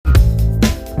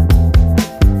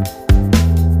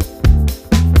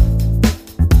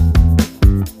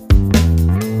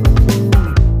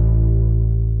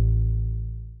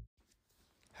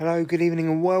Hello, good evening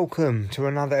and welcome to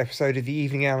another episode of the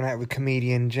Evening Out and Out with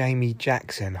comedian Jamie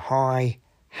Jackson. Hi,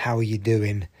 how are you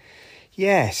doing?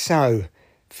 So,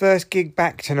 first gig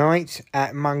back tonight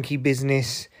at Monkey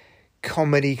Business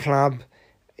Comedy Club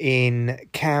in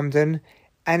Camden,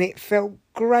 and it felt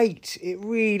great. It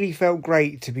really felt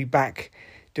great to be back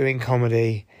doing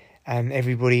comedy and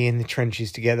everybody in the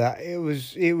trenches together. It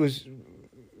was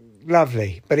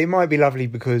lovely, but it might be lovely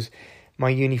because my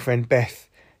uni friend Beth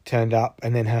turned up,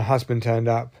 and then her husband turned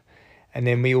up, and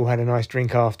then we all had a nice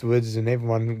drink afterwards, and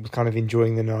everyone was kind of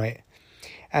enjoying the night.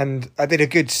 And I did a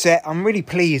good set. I'm really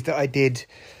pleased that I did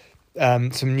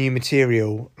some new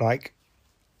material, like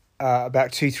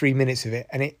about 2-3 minutes of it,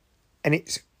 and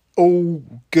it's all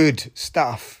good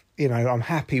stuff. You know, I'm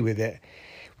happy with it.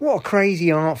 What a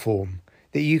crazy art form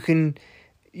that you can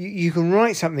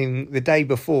write something the day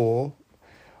before.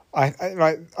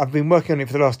 I've been working on it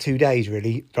for the last 2 days,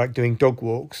 really, like doing dog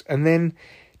walks, and then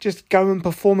just go and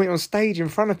perform it on stage in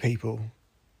front of people.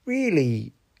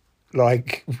 Really,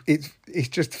 like, it's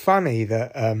just funny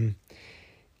that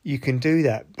you can do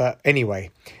that. But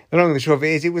anyway, the long and the short of it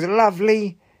is, it was a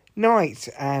lovely night,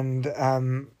 and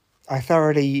I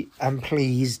thoroughly am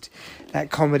pleased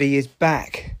that comedy is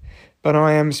back. But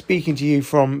I am speaking to you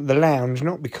from the lounge,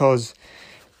 not because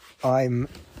I'm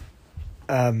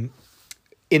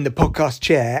in the podcast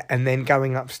chair and then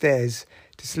going upstairs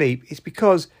to sleep. It's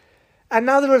because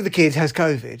another of the kids has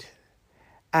COVID,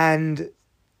 and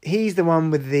he's the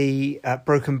one with the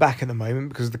broken back at the moment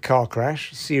because of the car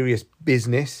crash. Serious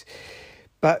business.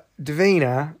 But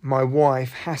Davina, my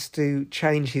wife, has to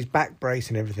change his back brace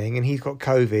and everything, and he's got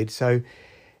COVID. So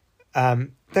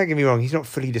don't get me wrong, he's not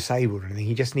fully disabled or anything.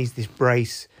 He just needs this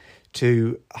brace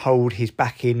to hold his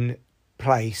back in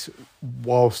place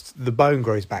whilst the bone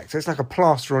grows back. So it's like a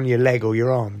plaster on your leg or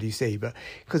your arm, do you see? But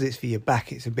because it's for your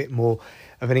back, it's a bit more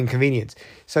of an inconvenience.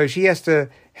 So she has to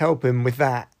help him with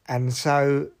that. And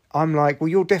so I'm like, well,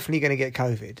 you're definitely going to get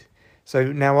COVID.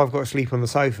 So now I've got to sleep on the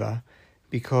sofa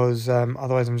because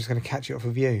otherwise I'm just going to catch it off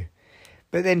of you.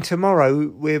 But then tomorrow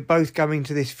we're both going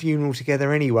to this funeral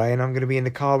together anyway, and I'm going to be in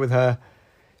the car with her.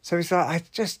 So it's like,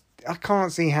 I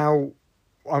can't see how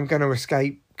I'm going to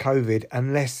escape COVID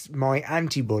unless my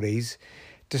antibodies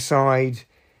decide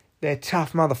they're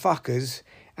tough motherfuckers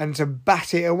and to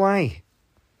bat it away.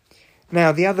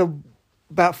 Now,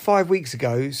 about 5 weeks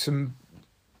ago, some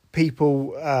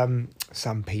people,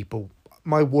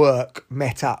 my work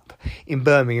met up in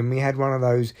Birmingham. We had one of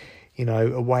those,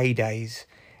 away days,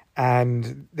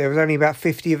 and there was only about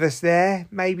 50 of us there,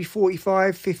 maybe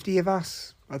 45, 50 of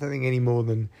us. I don't think any more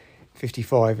than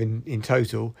 55 in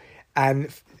total.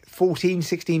 And 14,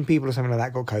 16 people or something like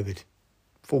that got COVID.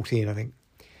 14, I think.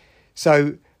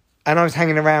 So, and I was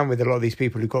hanging around with a lot of these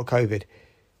people who got COVID.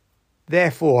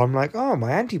 Therefore, I'm like, oh,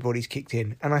 my antibodies kicked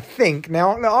in. And I think,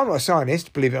 now, I'm not a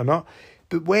scientist, believe it or not,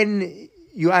 but when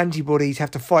your antibodies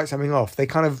have to fight something off, they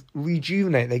kind of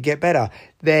rejuvenate, they get better.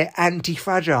 They're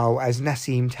anti-fragile, as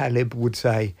Nassim Taleb would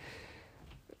say.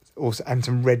 Also, and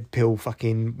some red pill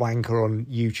fucking wanker on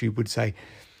YouTube would say.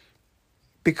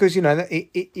 Because,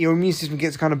 your immune system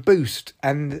gets a kind of boost.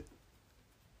 And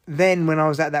then when I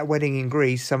was at that wedding in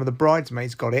Greece, some of the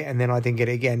bridesmaids got it, and then I didn't get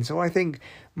it again. So I think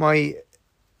my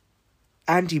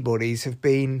antibodies have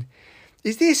been...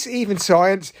 Is this even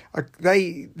science?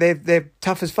 They're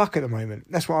tough as fuck at the moment.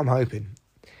 That's what I'm hoping.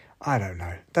 I don't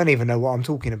know. Don't even know what I'm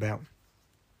talking about.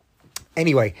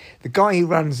 Anyway, the guy who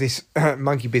runs this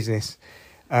Monkey Business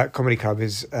Comedy Club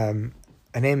is an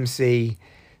MC...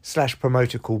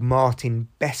 /promoter called Martin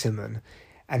Besserman,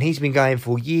 and he's been going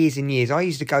for years and years. I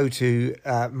used to go to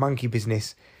Monkey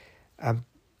Business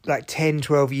like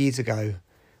 10-12 years ago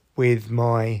with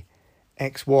my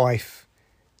ex-wife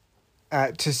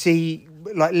to see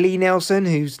like Lee Nelson,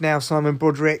 who's now Simon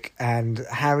Broderick, and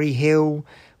Harry Hill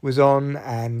was on.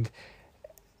 And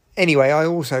anyway, I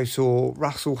also saw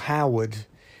Russell Howard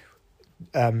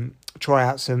try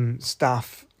out some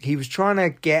stuff. He was trying to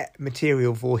get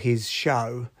material for his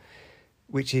show,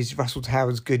 which is Russell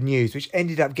Howard's Good News, which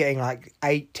ended up getting like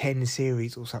 8-10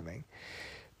 series or something.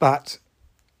 But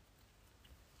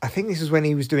I think this was when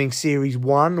he was doing series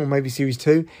 1 or maybe series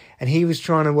 2, and he was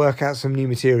trying to work out some new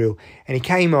material. And he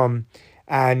came on,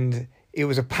 and it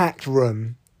was a packed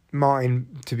room.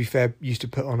 Martin, to be fair, used to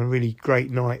put on a really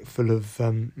great night full of...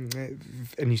 and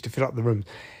used to fill up the room.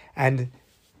 And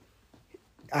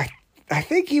I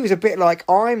think he was a bit like,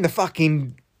 I'm the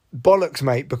fucking bollocks,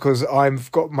 mate, because I've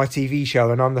got my TV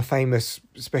show and I'm the famous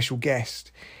special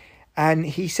guest. And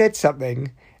he said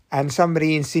something, and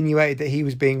somebody insinuated that he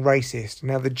was being racist.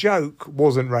 Now, the joke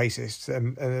wasn't racist,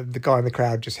 and the guy in the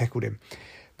crowd just heckled him.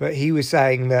 But he was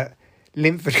saying that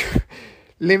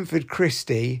Linford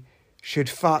Christie should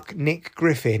fuck Nick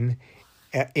Griffin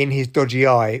in his dodgy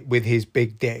eye with his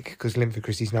big dick, because Linford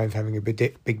Christie's known for having a big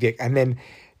dick. And then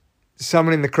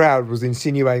someone in the crowd was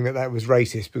insinuating that was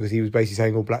racist because he was basically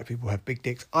saying all black people have big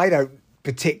dicks. I don't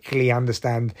particularly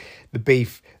understand the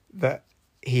beef that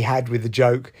he had with the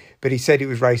joke, but he said it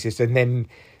was racist. And then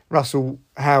Russell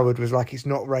Howard was like, it's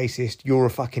not racist, you're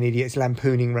a fucking idiot, it's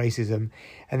lampooning racism.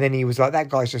 And then he was like, that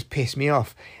guy's just pissed me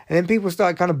off. And then people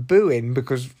started kind of booing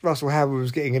because Russell Howard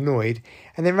was getting annoyed.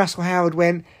 And then Russell Howard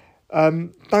went,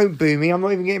 don't boo me, I'm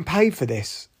not even getting paid for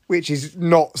this. Which is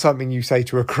not something you say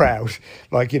to a crowd.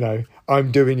 Like, you know,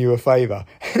 I'm doing you a favour.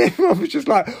 And everyone was just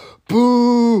like,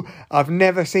 boo. I've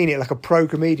never seen it, like a pro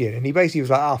comedian. And he basically was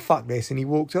like, oh, fuck this. And he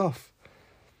walked off.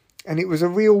 And it was a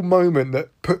real moment that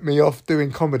put me off doing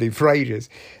comedy for ages.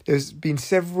 There's been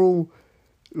several,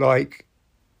 like,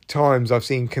 times I've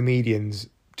seen comedians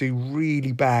do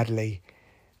really badly.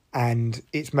 And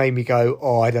it's made me go,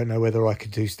 oh, I don't know whether I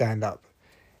could do stand-up.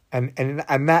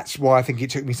 And that's why I think it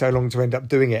took me so long to end up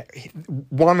doing it.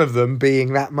 One of them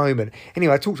being that moment.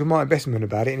 Anyway, I talked to Martin Besserman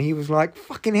about it, and he was like,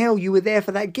 fucking hell, you were there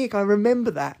for that gig. I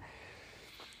remember that.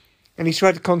 And he's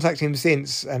tried to contact him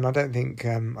since, and I don't think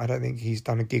he's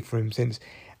done a gig for him since.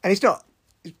 And it's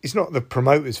not the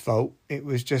promoter's fault. It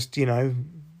was just, you know,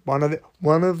 one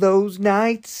of those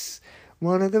nights,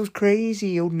 one of those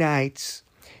crazy old nights,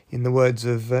 in the words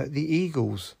of the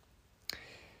Eagles.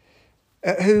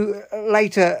 Who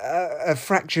later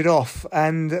fractured off,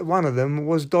 and one of them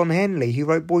was Don Henley, who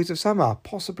wrote Boys of Summer,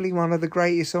 possibly one of the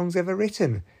greatest songs ever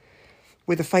written,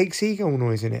 with a fake seagull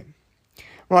noise in it.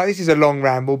 Right, this is a long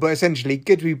ramble, but essentially,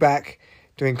 good to be back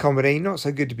doing comedy, not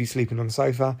so good to be sleeping on the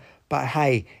sofa, but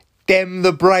hey, Dem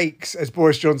the Breaks, as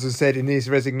Boris Johnson said in his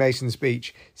resignation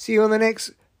speech. See you on the next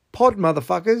pod,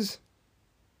 motherfuckers.